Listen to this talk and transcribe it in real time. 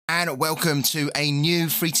and welcome to a new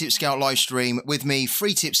Free Tip Scout live stream with me,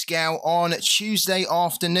 Free Tip Scout, on Tuesday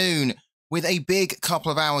afternoon with a big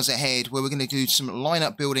couple of hours ahead where we're going to do some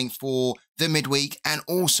lineup building for the midweek and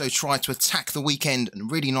also try to attack the weekend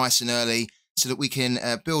really nice and early so that we can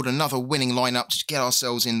build another winning lineup to get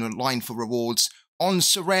ourselves in the line for rewards on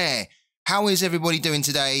Sorare. How is everybody doing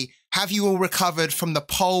today? Have you all recovered from the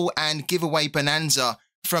poll and giveaway bonanza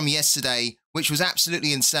from yesterday, which was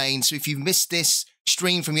absolutely insane? So if you've missed this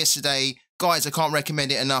stream from yesterday, guys, I can't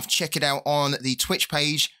recommend it enough. Check it out on the Twitch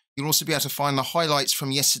page. You'll also be able to find the highlights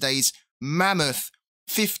from yesterday's mammoth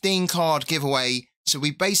 15 card giveaway. So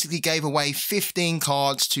we basically gave away 15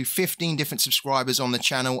 cards to 15 different subscribers on the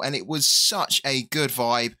channel, and it was such a good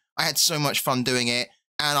vibe. I had so much fun doing it,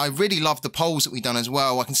 and I really loved the polls that we done as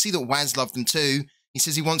well. I can see that Waz loved them too. He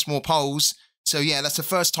says he wants more polls. So yeah, that's the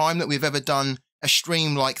first time that we've ever done a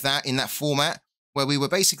stream like that in that format, where we were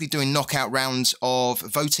basically doing knockout rounds of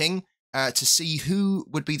voting to see who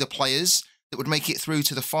would be the players that would make it through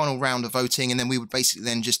to the final round of voting, and then we would basically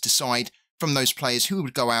then just decide from those players who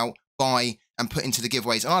would go out, buy, and put into the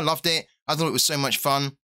giveaways. And I loved it. I thought it was so much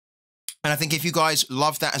fun. And I think if you guys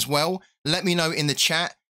love that as well, let me know in the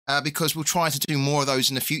chat, because we'll try to do more of those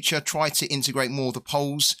in the future, try to integrate more of the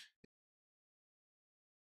polls.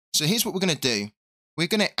 So here's what we're going to do. We're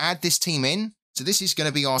going to add this team in. So this is going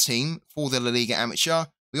to be our team for the La Liga Amateur.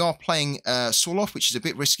 We are playing Sorare, which is a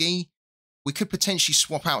bit risky. We could potentially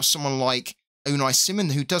swap out someone like Unai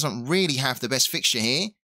Simon, who doesn't really have the best fixture here,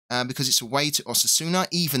 because it's away to Osasuna,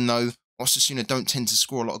 even though Osasuna don't tend to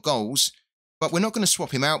score a lot of goals. But we're not going to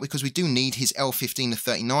swap him out because we do need his L15 to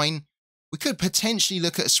 39. We could potentially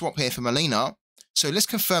look at a swap here for Molina. So let's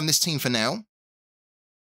confirm this team for now.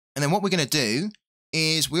 And then what we're going to do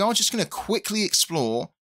is we are just going to quickly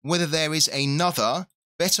explore whether there is another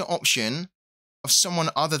better option of someone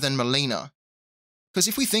other than Molina. Because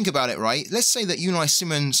if we think about it, right, let's say that Unai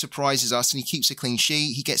Simon surprises us and he keeps a clean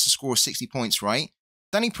sheet, he gets a score of 60 points, right?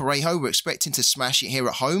 Danny Parejo, we're expecting to smash it here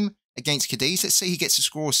at home against Cadiz. Let's say he gets a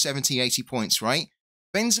score of 70, 80 points, right?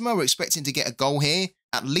 Benzema, we're expecting to get a goal here,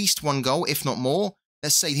 at least one goal, if not more.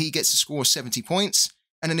 Let's say he gets a score of 70 points.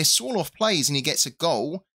 And then if Sorare plays and he gets a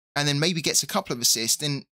goal, and then maybe gets a couple of assists,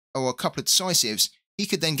 or a couple of decisives, he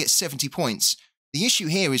could then get 70 points. The issue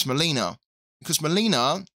here is Molina, because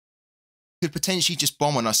Molina could potentially just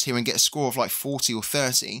bomb on us here and get a score of like 40 or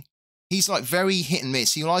 30. He's like very hit and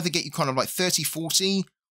miss. He'll either get you kind of like 30, 40,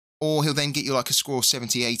 or he'll then get you like a score of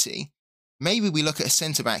 70, 80. Maybe we look at a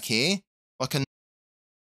centre-back here, like a...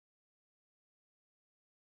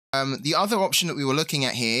 the other option that we were looking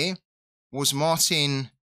at here was Martin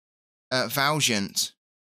Valgent,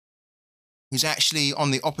 who's actually on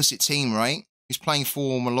the opposite team, right? Who's playing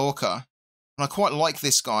for Mallorca. And I quite like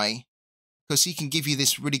this guy because he can give you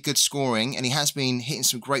this really good scoring, and he has been hitting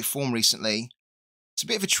some great form recently. It's a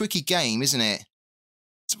bit of a tricky game, isn't it?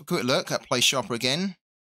 Let's have a quick look at Play Sharper again.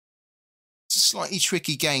 It's a slightly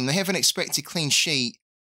tricky game. They have an expected clean sheet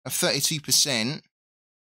of 32%.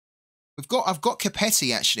 I've got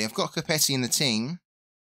Capetti, actually. I've got Capetti in the team.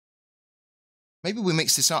 Maybe we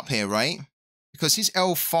mix this up here, right? Because his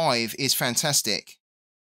L5 is fantastic.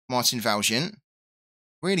 Martin Valgent.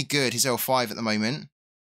 Really good, his L5 at the moment.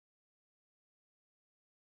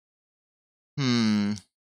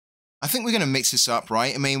 I think we're going to mix this up,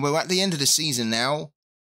 right? I mean, we're at the end of the season now.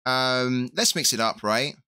 Let's mix it up,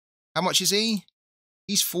 right? How much is he?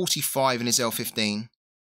 He's 45 in his L15.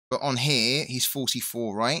 But on here, he's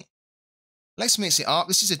 44, right? Let's mix it up.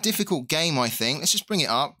 This is a difficult game, I think. Let's just bring it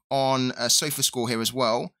up on a sofa score here as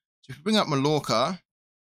well. So if we bring up Mallorca,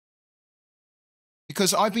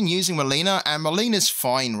 because I've been using Molina, and Molina's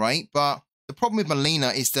fine, right? But the problem with Molina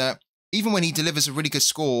is that even when he delivers a really good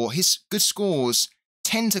score, his good scores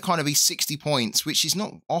tend to kind of be 60 points, which is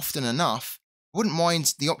not often enough. I wouldn't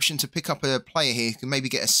mind the option to pick up a player here who can maybe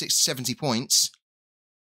get a 70 points.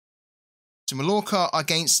 So Mallorca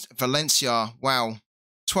against Valencia. Wow.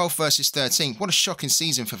 12 versus 13. What a shocking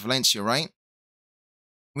season for Valencia, right?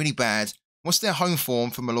 Really bad. What's their home form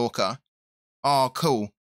for Mallorca? Oh, cool.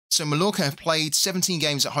 So Mallorca have played 17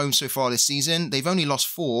 games at home so far this season. They've only lost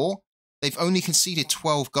 4. They've only conceded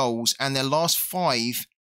 12 goals, and their last 5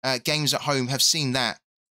 games at home have seen that.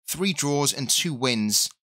 3 draws and 2 wins.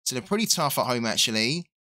 So they're pretty tough at home, actually.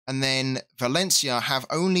 And then Valencia have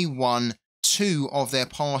only won 2 of their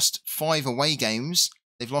past 5 away games.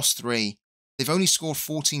 They've lost 3. They've only scored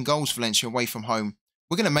 14 goals, Valencia, away from home.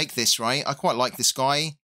 We're going to make this, right? I quite like this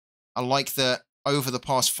guy. I like that over the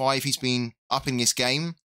past 5, he's been up in this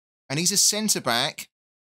game. And he's a centre-back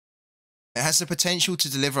that has the potential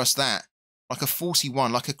to deliver us that. Like a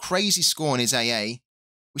 41, like a crazy score in his AA.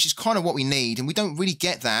 which is kind of what we need. And we don't really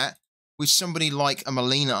get that with somebody like a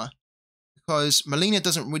Molina, because Molina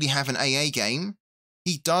doesn't really have an AA game.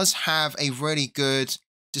 He does have a really good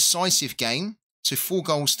decisive game. So 4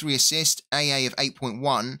 goals, 3 assists, AA of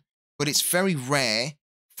 8.1. But it's very rare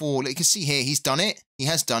for, you can see here, he's done it. He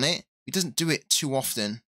has done it. He doesn't do it too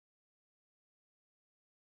often.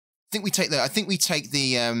 I think we take the, I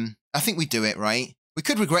think we do it, right? We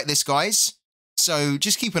could regret this, guys. So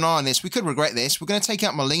just keep an eye on this. We could regret this. We're going to take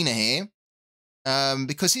out Molina here.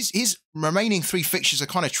 Because his remaining 3 fixtures are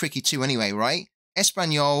kind of tricky too anyway, right?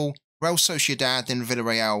 Espanyol, Real Sociedad, then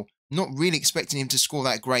Villarreal. Not really expecting him to score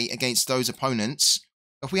that great against those opponents.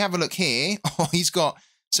 If we have a look here, he's got...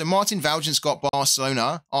 So Martin Valjean's got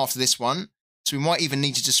Barcelona after this one. So we might even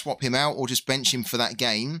need to just swap him out or just bench him for that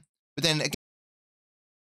game. But then again,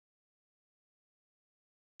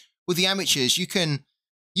 with the amateurs, you can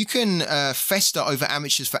fester over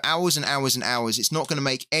amateurs for hours and hours and hours. It's not going to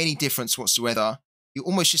make any difference whatsoever. You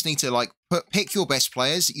almost just need to like pick your best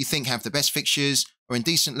players that you think have the best fixtures, or in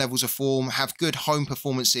decent levels of form, have good home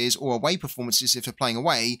performances or away performances if they're playing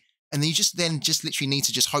away, and then you just literally need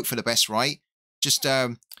to just hope for the best, right? Just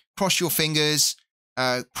cross your fingers,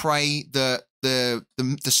 pray that the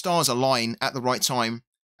stars align at the right time,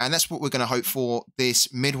 and that's what we're going to hope for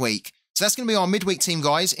this midweek. So that's going to be our midweek team,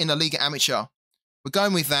 guys, in La Liga Amateur. We're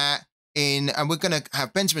going with that in, and we're going to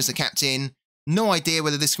have Benjamin as the captain. No idea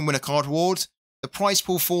whether this can win a card award. The prize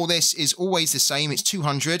pool for this is always the same. It's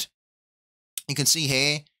 200. You can see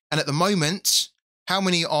here. And at the moment, how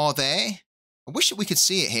many are there? I wish that we could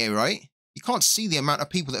see it here, right? You can't see the amount of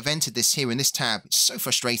people that have entered this here in this tab. It's so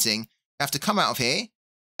frustrating. You have to come out of here,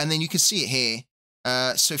 and then you can see it here.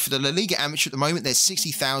 So for the La Liga Amateur at the moment, there's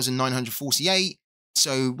 60,948.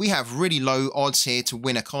 So we have really low odds here to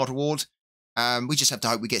win a card award. We just have to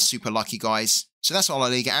hope we get super lucky, guys. So that's our La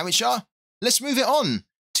Liga Amateur. Let's move it on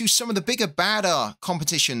to some of the bigger, badder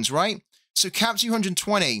competitions, right? So Cap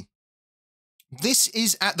 220. This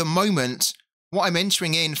is at the moment what I'm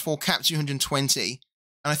entering in for Cap 220.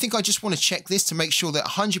 And I think I just want to check this to make sure that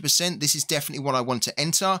 100% this is definitely what I want to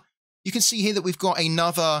enter. You can see here that we've got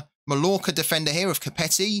another Mallorca defender here of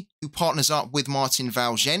Capetti, who partners up with Martin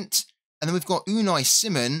Valgent. And then we've got Unai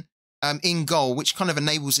Simon in goal, which kind of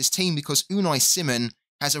enables this team because Unai Simon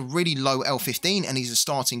has a really low L15 and he's a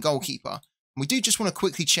starting goalkeeper. And we do just want to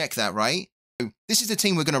quickly check that, right? So this is the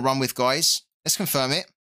team we're going to run with, guys. Let's confirm it.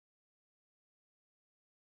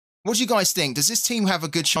 What do you guys think? Does this team have a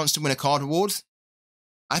good chance to win a card award?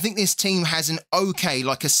 I think this team has an okay,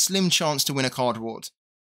 like a slim chance to win a card award.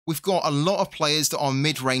 We've got a lot of players that are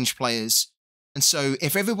mid-range players. And so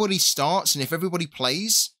if everybody starts and if everybody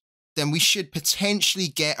plays, then we should potentially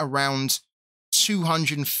get around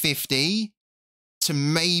 250 to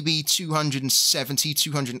maybe 270,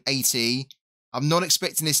 280. I'm not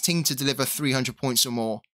expecting this team to deliver 300 points or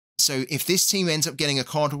more. So if this team ends up getting a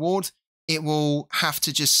card award, it will have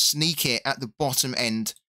to just sneak it at the bottom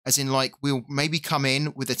end. As in, like, we'll maybe come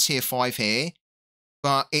in with a tier 5 here,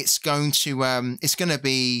 but it's going to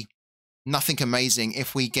be nothing amazing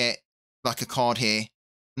if we get like a card here.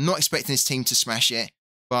 I'm not expecting this team to smash it,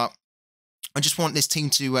 but I just want this team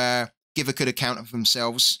to give a good account of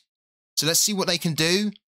themselves. So let's see what they can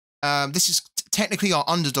do. This is technically our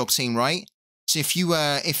underdog team, right? So if you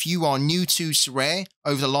are new to Sorare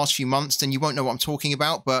over the last few months, then you won't know what I'm talking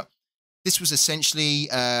about. But this was essentially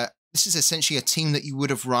a team that you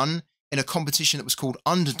would have run in a competition that was called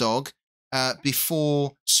Underdog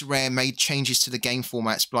before Sorare made changes to the game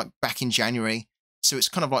formats, like back in January. So it's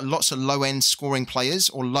kind of like lots of low-end scoring players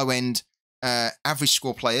or low-end average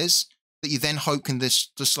score players that you then hope can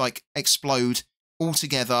just like explode all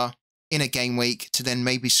together in a game week to then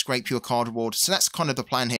maybe scrape your card award. So that's kind of the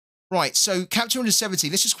plan here. Right, so Cap 270,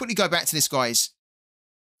 let's just quickly go back to this, guys.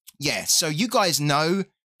 Yeah, so you guys know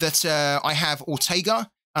that I have Ortega,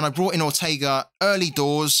 and I brought in Ortega early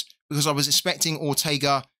doors because I was expecting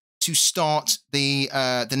Ortega to start the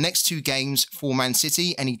next 2 games for Man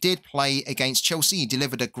City, and he did play against Chelsea. He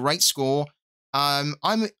delivered a great score. I'm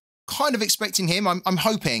kind of expecting him. I'm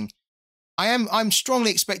hoping. I'm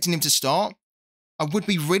strongly expecting him to start. I would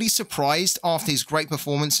be really surprised after his great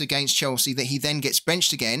performance against Chelsea that he then gets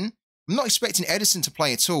benched again. I'm not expecting Edison to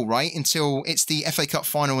play at all, right? Until it's the FA Cup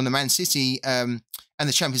final and the Man City and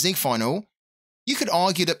the Champions League final. You could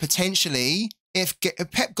argue that potentially if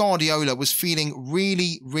Pep Guardiola was feeling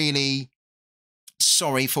really, really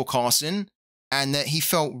sorry for Carson and that he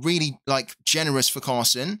felt really like generous for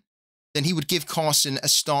Carson, then he would give Carson a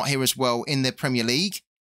start here as well in the Premier League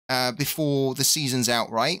before the season's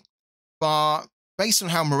out, right? But based on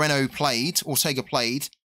how Ortega played,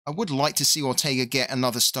 I would like to see Ortega get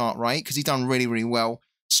another start, right? Because he done really, really well.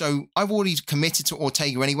 So I've already committed to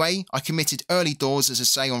Ortega anyway. I committed early doors, as I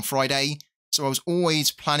say, on Friday. So I was always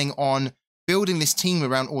planning on building this team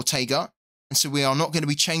around Ortega. And so we are not going to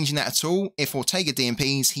be changing that at all. If Ortega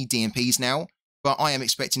DMPs, he DMPs now. But I am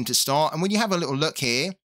expecting to start. And when you have a little look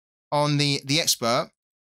here on the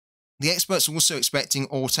expert's also expecting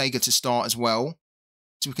Ortega to start as well.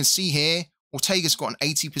 So we can see here, Ortega's got an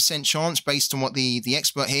 80% chance based on what the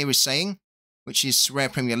expert here is saying, which is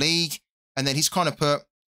Sorare Premier League. And then he's kind of put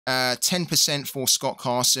 10% for Scott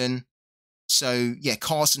Carson. So, yeah,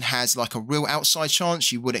 Carson has like a real outside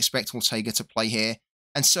chance. You would expect Ortega to play here.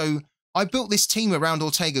 And so I built this team around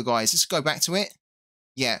Ortega, guys. Let's go back to it.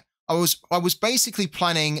 Yeah, I was basically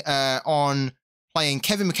planning on playing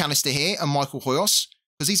Kevin McAllister here and Michael Hoyos,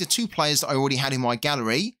 because these are two players that I already had in my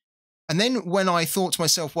gallery. And then when I thought to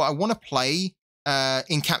myself, well, I want to play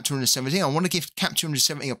in Cap 270, I want to give Cap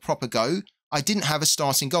 270 a proper go, I didn't have a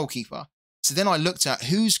starting goalkeeper. So then I looked at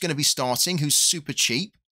who's going to be starting, who's super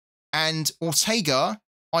cheap. And Ortega,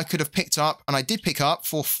 I could have picked up, and I did pick up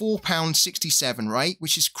for £4.67, right?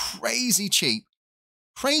 Which is crazy cheap.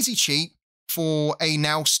 Crazy cheap for a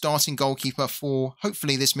now starting goalkeeper for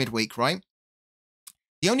hopefully this midweek, right?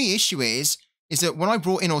 The only issue is that when I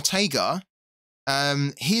brought in Ortega,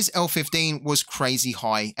 his L15 was crazy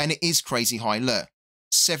high, and it is crazy high. Look,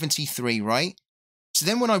 73, right? So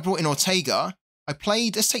then when I brought in Ortega, I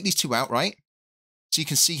played, let's take these two out, right? So you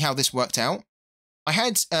can see how this worked out. I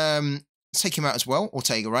had, let's take him out as well,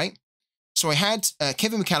 Ortega, right? So I had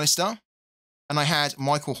Kevin McAllister, and I had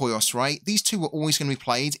Michael Hoyos, right? These two were always going to be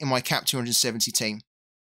played in my Cap 270 team.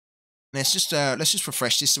 Let's just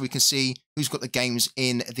refresh this so we can see who's got the games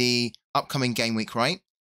in the upcoming game week, right?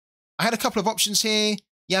 I had a couple of options here.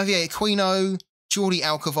 Javier Aquino, Jordi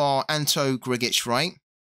Alcavar, Anto Grigic, right?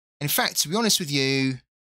 In fact, to be honest with you,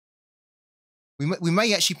 we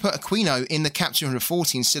may actually put Aquino in the Cap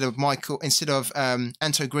 240 instead of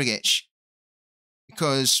Anto Grigic.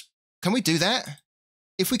 Because, can we do that?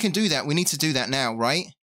 If we can do that, we need to do that now,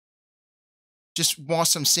 right? Just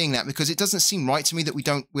whilst I'm seeing that, because it doesn't seem right to me that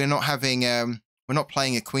we're not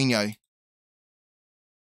playing Aquino.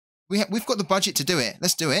 We've got the budget to do it.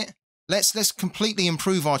 Let's do it. Let's completely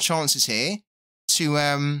improve our chances here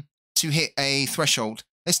to hit a threshold.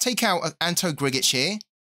 Let's take out Anto Grigic here.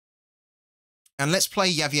 And let's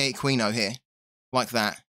play Javier Aquino here. Like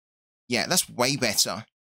that. Yeah, that's way better.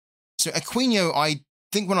 So Aquino, I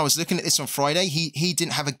think when I was looking at this on Friday, he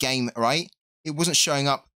didn't have a game, right? It wasn't showing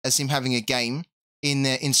up as him having a game in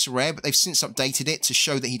Sorare, but they've since updated it to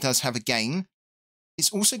show that he does have a game.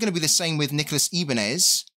 It's also going to be the same with Nicolas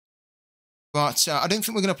Ibanez. But I don't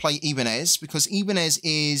think we're going to play Ibanez, because Ibanez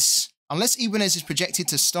is... Unless Ibanez is projected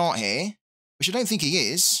to start here, which I don't think he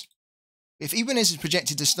is. If Ibanez is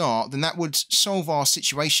projected to start, then that would solve our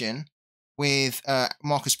situation with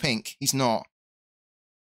Marcus Pink. He's not.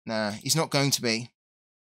 Nah, he's not going to be.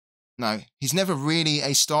 No, he's never really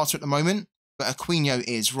a starter at the moment, but Aquino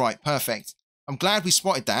is. Right, perfect. I'm glad we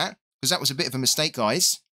spotted that, because that was a bit of a mistake,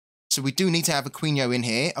 guys. So we do need to have Aquino in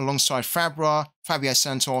here, alongside Fabio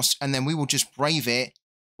Santos, and then we will just brave it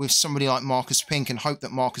with somebody like Marcus Pink and hope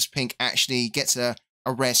that Marcus Pink actually gets a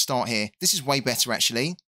rare start here. This is way better,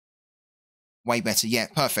 actually. Way better. Yeah,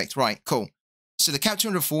 perfect. Right, cool. So the Cap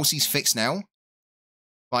 240 is fixed now.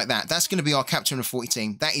 Like that. That's going to be our Cap 240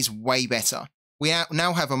 team. That is way better. We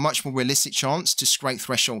now have a much more realistic chance to scrape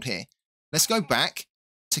threshold here. Let's go back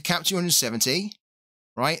to Cap 270.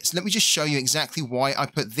 Right, so let me just show you exactly why I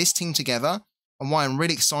put this team together and why I'm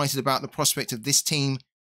really excited about the prospect of this team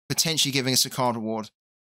potentially giving us a card reward.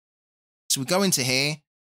 So we go into here,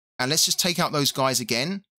 and let's just take out those guys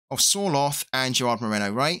again of Sorloth and Gerard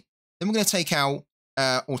Moreno, right? Then we're going to take out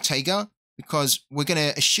Ortega, because we're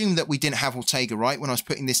going to assume that we didn't have Ortega, right, when I was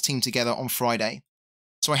putting this team together on Friday.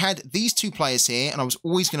 So I had these two players here, and I was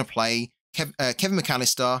always going to play Kevin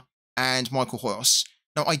McAllister and Michael Hoyos.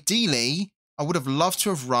 Now, ideally, I would have loved to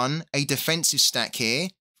have run a defensive stack here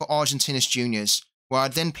for Argentinos Juniors, where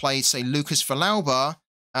I'd then played, say, Lucas Falauba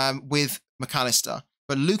with McAllister.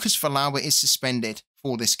 But Lucas Falauba is suspended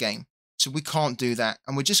for this game, so we can't do that.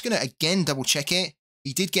 And we're just going to, again, double-check it.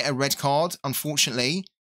 He did get a red card, unfortunately,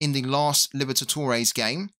 in the last Libertadores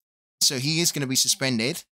game, so he is going to be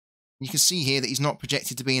suspended. You can see here that he's not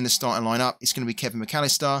projected to be in the starting lineup. It's going to be Kevin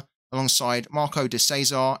McAllister alongside Marco de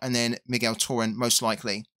Cesar and then Miguel Torrent, most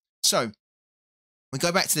likely. So, we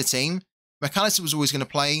go back to the team. McAllister was always going to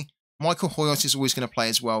play. Michael Hoyos is always going to play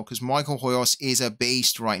as well, because Michael Hoyos is a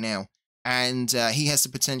beast right now. And he has the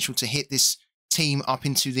potential to hit this team up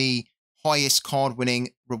into the highest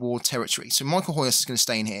card-winning reward territory. So Michael Hoyos is going to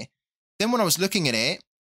stay in here. Then when I was looking at it,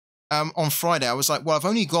 on Friday, I was like, well, I've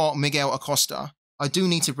only got Miguel Acosta. I do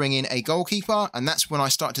need to bring in a goalkeeper, and that's when I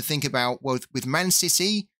start to think about, well, with Man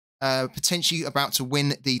City potentially about to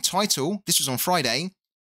win the title. This was on Friday.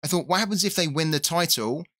 I thought, what happens if they win the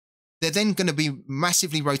title? They're then going to be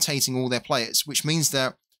massively rotating all their players, which means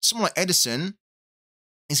that someone like Edison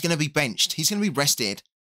is going to be benched. He's going to be rested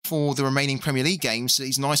for the remaining Premier League games, so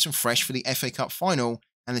he's nice and fresh for the FA Cup final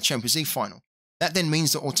and the Champions League final. That then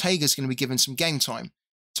means that Ortega is going to be given some game time.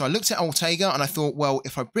 So I looked at Ortega and I thought, well,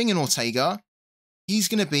 if I bring in Ortega, he's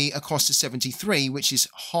going to be a cost of 73, which is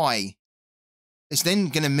high. It's then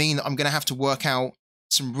going to mean that I'm going to have to work out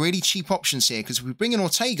some really cheap options here, because if we bring in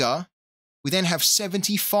Ortega, we then have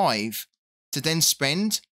 75 to then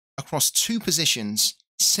spend across 2 positions.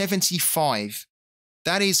 75.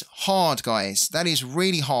 That is hard, guys. That is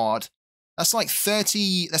really hard. That's like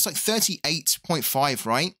 30. That's like 38.5,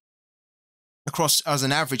 right? Across as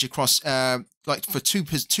an average across like for two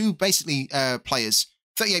basically players.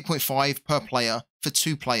 38.5 per player for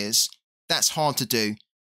 2 players. That's hard to do.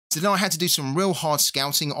 So then I had to do some real hard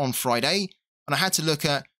scouting on Friday, and I had to look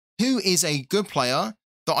at who is a good player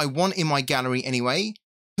that I want in my gallery anyway,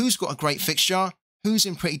 who's got a great fixture, who's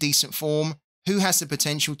in pretty decent form, who has the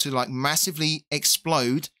potential to like massively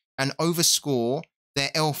explode and overscore their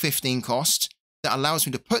L15 cost, that allows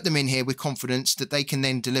me to put them in here with confidence that they can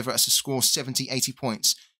then deliver us a score 70, 80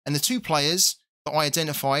 points. And the 2 players that I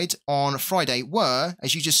identified on Friday were,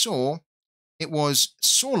 as you just saw, it was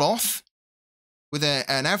Sorare with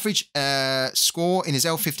an average score in his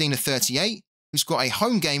L15 of 38, who's got a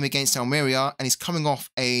home game against Almeria and is coming off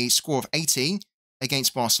a score of 80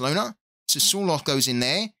 against Barcelona. So Sorare goes in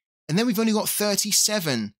there. And then we've only got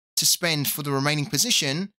 37 to spend for the remaining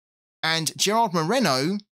position. And Gerard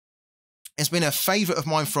Moreno has been a favourite of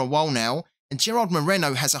mine for a while now. And Gerard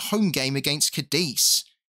Moreno has a home game against Cadiz.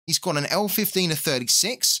 He's got an L15 of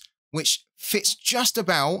 36, which fits just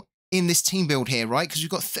about in this team build here, right? Because we've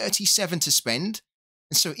got 37 to spend.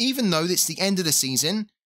 And so even though it's the end of the season,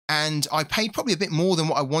 and I paid probably a bit more than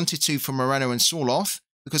what I wanted to for Moreno and Sorare,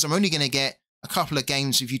 because I'm only going to get a couple of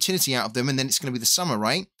games of utility out of them, and then it's going to be the summer,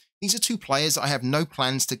 right? These are 2 players that I have no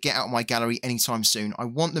plans to get out of my gallery anytime soon. I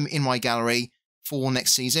want them in my gallery for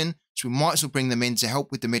next season, so we might as well bring them in to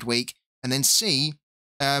help with the midweek, and then see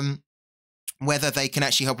whether they can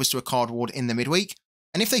actually help us do a card ward in the midweek.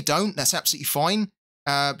 And if they don't, that's absolutely fine,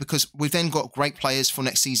 because we've then got great players for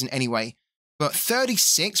next season anyway. But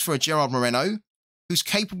 36 for a Gerard Moreno, who's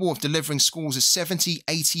capable of delivering scores of 70,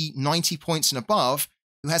 80, 90 points and above,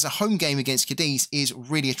 who has a home game against Cadiz, is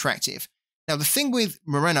really attractive. Now, the thing with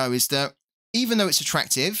Moreno is that even though it's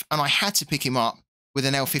attractive, and I had to pick him up with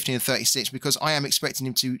an L15 of 36 because I am expecting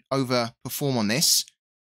him to overperform on this,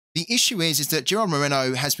 the issue is that Gerard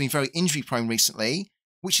Moreno has been very injury prone recently,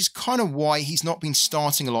 which is kind of why he's not been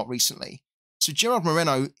starting a lot recently. So Gerard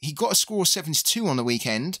Moreno, he got a score of 72 on the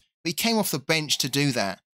weekend, but he came off the bench to do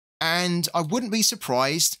that. And I wouldn't be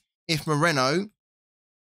surprised if Moreno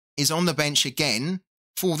is on the bench again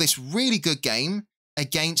for this really good game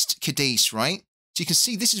against Cadiz, right? So you can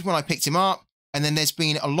see this is when I picked him up, and then there's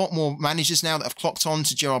been a lot more managers now that have clocked on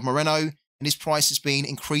to Gerard Moreno, and his price has been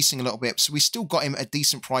increasing a little bit. So we still got him at a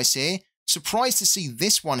decent price here. Surprised to see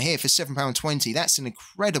this one here for £7.20. That's an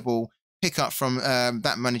incredible pickup from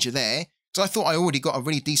that manager there, because I thought I already got a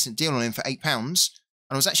really decent deal on him for £8, and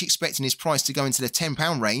I was actually expecting his price to go into the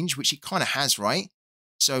 £10 range, which it kind of has, right?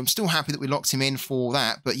 So I'm still happy that we locked him in for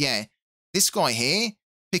that. But yeah, this guy here,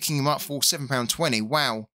 picking him up for £7.20.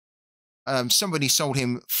 Wow. Somebody sold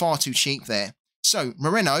him far too cheap there. So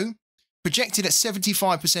Moreno, projected at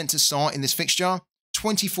 75% to start in this fixture.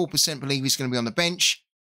 24% believe he's going to be on the bench.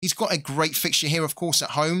 He's got a great fixture here, of course,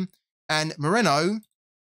 at home. And Moreno,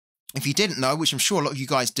 if you didn't know, which I'm sure a lot of you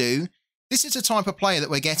guys do, this is the type of player that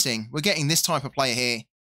we're getting. We're getting this type of player here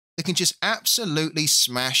that can just absolutely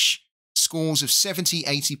smash scores of 70,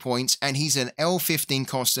 80 points, and he's an L15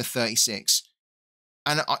 cost of 36.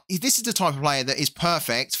 And this is the type of player that is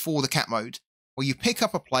perfect for the cat mode, where you pick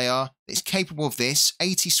up a player that is capable of this,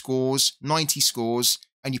 80 scores, 90 scores,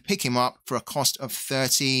 and you pick him up for a cost of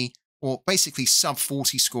 30, or basically sub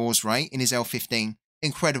 40 scores, right, in his L15.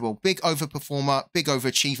 Incredible. Big overperformer, big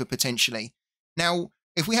overachiever potentially. Now,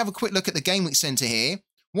 if we have a quick look at the Game Week Center here,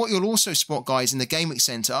 what you'll also spot, guys, in the Game Week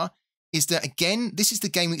Center is that, again, this is the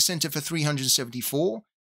Game Week Center for 374,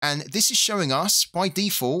 and this is showing us, by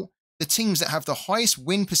default, the teams that have the highest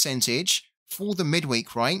win percentage for the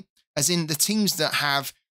midweek, right? As in the teams that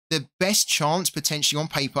have the best chance, potentially on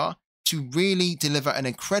paper, to really deliver an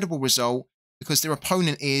incredible result because their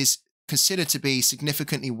opponent is considered to be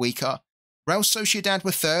significantly weaker. Real Sociedad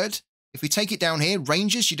were third. If we take it down here,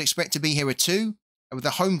 Rangers, you'd expect to be here at 2, with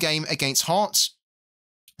a home game against Hearts.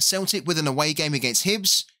 Celtic with an away game against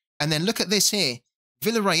Hibs. And then look at this here.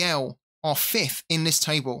 Villarreal are 5th in this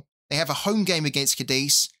table. They have a home game against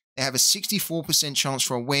Cadiz. They have a 64% chance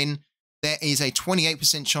for a win. There is a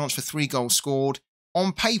 28% chance for 3 goals scored.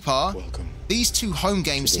 On paper, these 2 home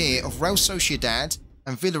games here of Real Sociedad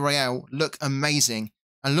and Villarreal look amazing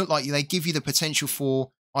and look like they give you the potential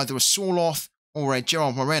for either a Sorare or a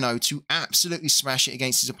Gerard Moreno to absolutely smash it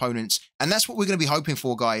against his opponents. And that's what we're going to be hoping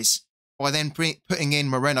for, guys, by then putting in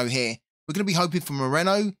Moreno here. We're going to be hoping for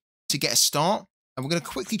Moreno to get a start. And we're going to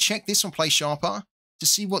quickly check this on Play Sharper to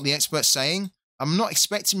see what the expert's saying. I'm not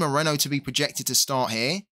expecting Moreno to be projected to start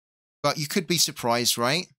here, but you could be surprised,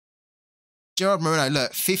 right? Gerard Moreno,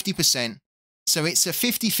 look, 50%. So it's a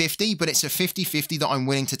 50-50, but it's a 50-50 that I'm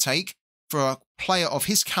willing to take for a player of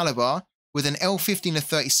his caliber with an L15 to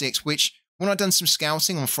 36, which when I've done some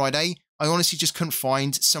scouting on Friday, I honestly just couldn't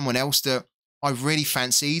find someone else that I really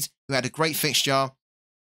fancied, who had a great fixture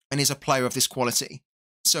and is a player of this quality.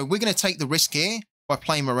 So we're going to take the risk here by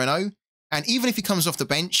playing Moreno. And even if he comes off the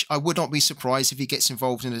bench, I would not be surprised if he gets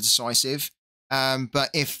involved in a decisive. But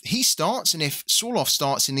if he starts and if Sorare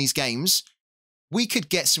starts in these games, we could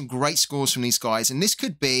get some great scores from these guys. And this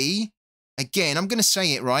could be, again, I'm going to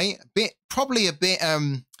say it, right? Probably a bit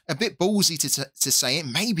ballsy to say it,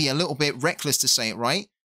 maybe a little bit reckless to say it, right?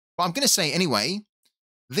 But I'm going to say it anyway.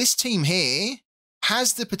 This team here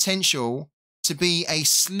has the potential to be a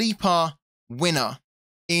sleeper winner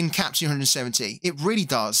in Cap 270. It really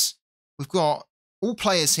does. We've got all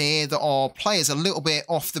players here that are players a little bit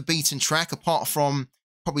off the beaten track, apart from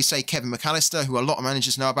probably say Kevin McAllister, who a lot of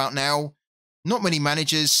managers know about now. Not many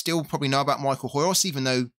managers still probably know about Michael Hoyos, even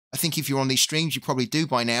though I think if you're on these streams, you probably do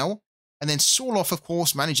by now. And then Sorare, of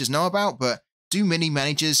course, managers know about, but do many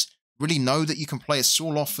managers really know that you can play a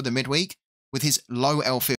Sorare for the midweek with his low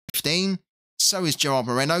L15? So is Gerard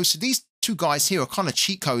Moreno. So these 2 guys here are kind of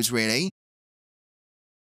cheat codes, really.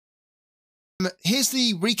 Here's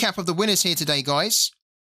the recap of the winners here today, guys.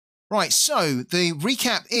 Right, so the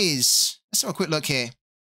recap is... Let's have a quick look here.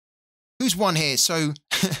 Who's won here? So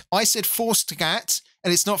I said Forced Cat,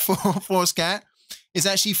 and it's not Forced Cat. It's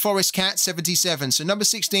actually Forest Cat 77. So number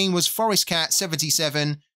 16 was Forest Cat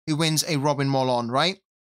 77, who wins a Robin Molon, right?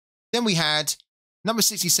 Then we had number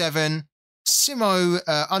 67, Simo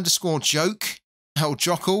 _joke, or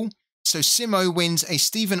Jockle. So Simo wins a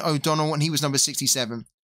Stephen O'Donnell, and he was number 67.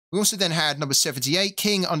 We also then had number 78,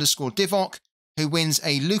 King _Divok, who wins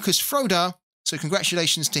a Lucas Froda. So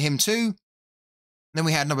congratulations to him too. Then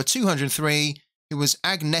we had number 203, who was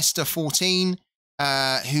Agnesta14,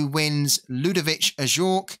 who wins Ludovic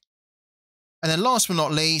Ajork. And then last but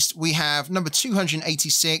not least, we have number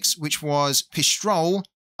 286, which was Pistrol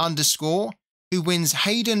 _, who wins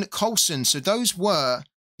Hayden Coulson. So those were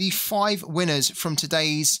the 5 winners from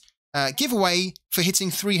today's giveaway for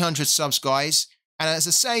hitting 300 subs, guys. And as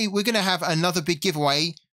I say, we're going to have another big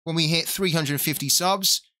giveaway when we hit 350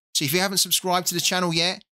 subs. So if you haven't subscribed to the channel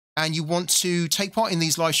yet and you want to take part in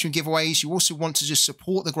these live stream giveaways, you also want to just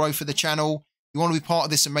support the growth of the channel, you want to be part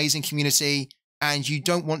of this amazing community, and you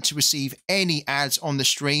don't want to receive any ads on the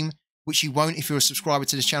stream, which you won't if you're a subscriber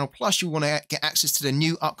to this channel, plus you want to get access to the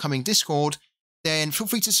new upcoming Discord, then feel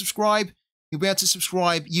free to subscribe. You'll be able to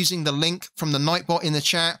subscribe using the link from the Nightbot in the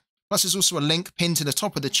chat. Plus, there's also a link pinned to the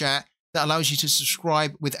top of the chat that allows you to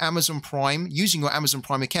subscribe with Amazon Prime using your Amazon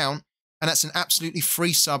Prime account. And that's an absolutely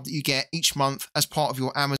free sub that you get each month as part of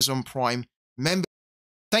your Amazon Prime member.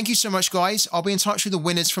 Thank you so much, guys. I'll be in touch with the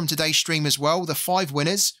winners from today's stream as well, the 5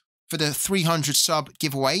 winners for the 300 sub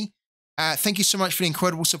giveaway. Thank you so much for the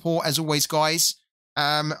incredible support, as always, guys.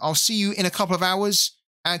 I'll see you in a couple of hours.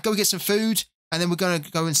 Go get some food, and then we're going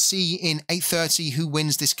to go and see in 8:30 who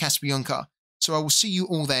wins this Caspionka. So I will see you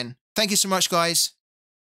all then. Thank you so much, guys.